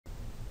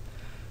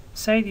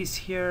Said is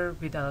here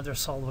with another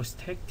SOLIDWORKS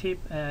tech tip.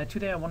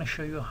 Today I want to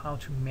show you how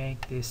to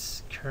make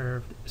this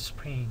curved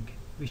spring,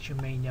 which you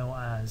may know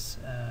as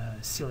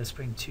seal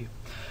spring 2.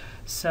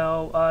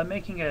 So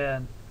making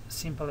a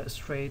simple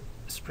straight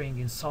spring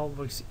in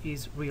SOLIDWORKS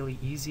is really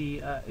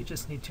easy. You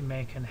just need to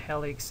make an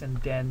helix and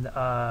then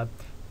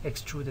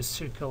extrude a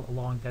circle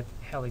along that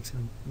helix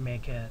and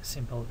make a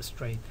simple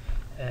straight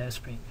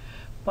spring.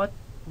 But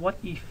what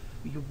if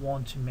you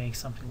want to make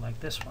something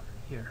like this one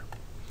here?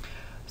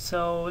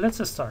 So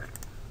let's start.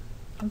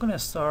 I'm gonna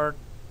start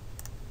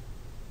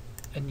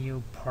a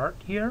new part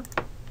here.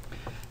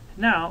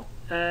 Now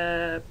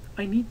I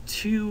need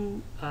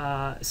two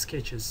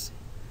sketches.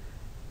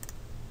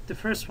 The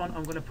first one,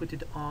 I'm gonna put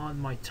it on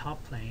my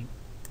top plane.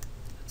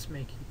 Let's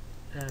make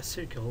it a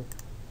circle,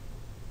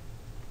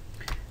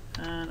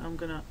 and I'm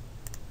gonna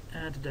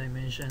add a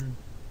dimension,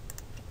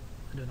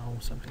 I don't know,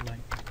 something like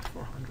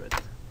 400.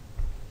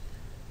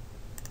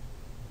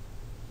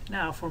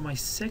 Now for my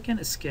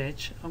second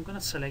sketch, I'm gonna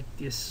select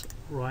this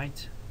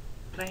right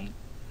plane,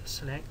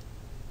 select,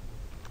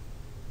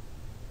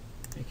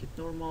 make it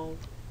normal,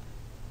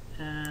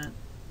 and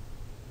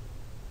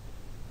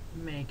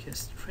make a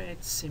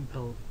straight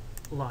simple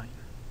line.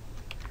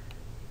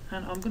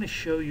 And I'm gonna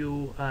show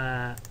you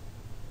how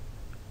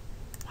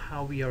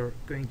we are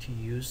going to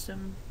use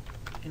them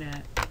in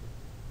a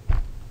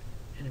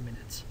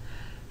minute.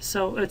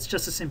 So it's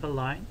just a simple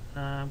line.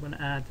 I'm going to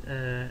add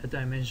a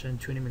dimension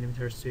 20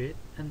 millimeters to it,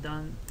 and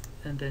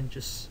then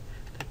just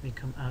let me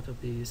come out of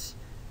this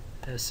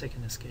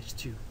second sketch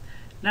too.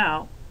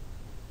 Now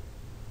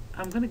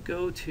I'm going to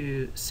go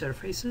to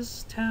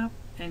Surfaces tab,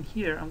 and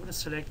here I'm going to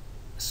select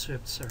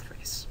Swept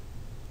Surface.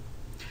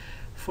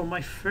 For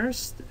my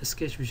first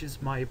sketch, which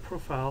is my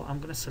profile, I'm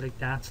going to select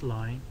that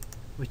line,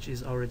 which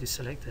is already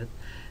selected,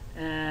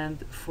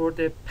 and for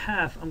the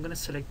path, I'm going to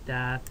select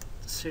that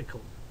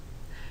circle.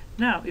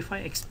 Now if I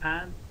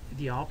expand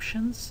the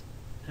options,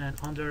 and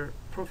under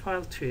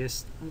profile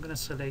twist, I'm going to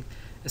select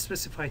a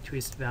specify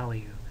twist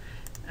value,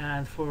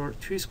 and for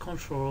twist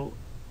control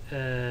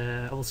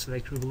I will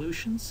select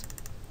revolutions,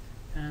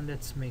 and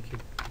let's make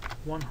it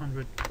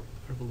 100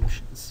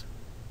 revolutions.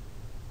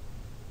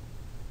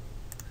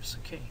 Press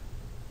OK.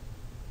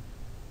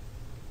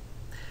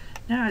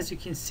 Now as you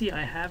can see,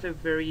 I have a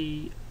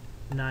very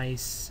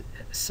nice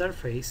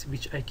surface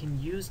which I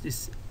can use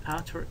this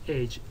outer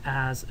edge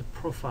as a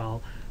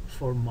profile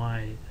for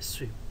my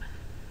sweep.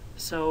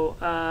 So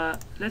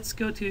let's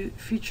go to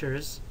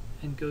features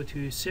and go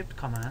to sweep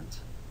command.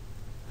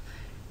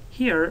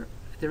 Here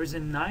there is a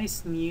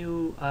nice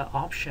new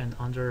option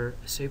under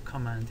sweep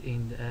command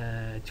in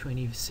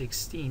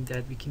 2016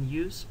 that we can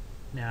use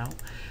now,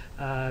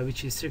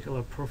 which is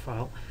circular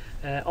profile.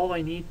 All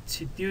I need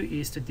to do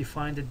is to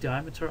define the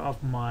diameter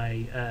of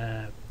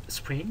my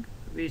spring,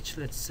 which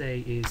let's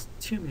say is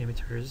 2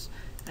 millimeters,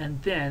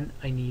 and then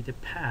I need a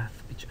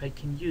path which I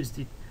can use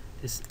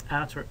this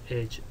outer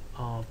edge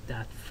of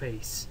that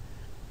face.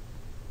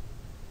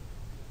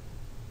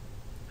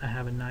 I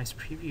have a nice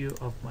preview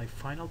of my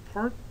final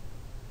part,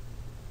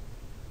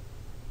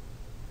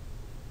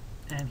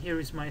 and here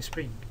is my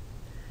spring.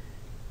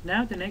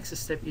 Now the next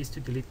step is to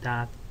delete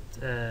that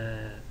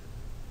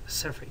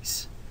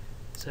surface.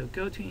 So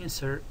go to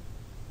insert,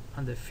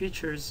 under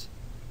features,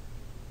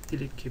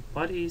 delete keep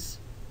bodies,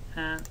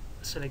 and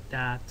select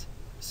that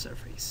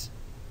surface.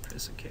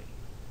 Press OK.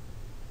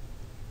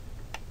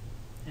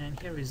 And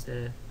here is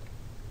the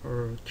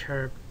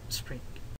curved spring.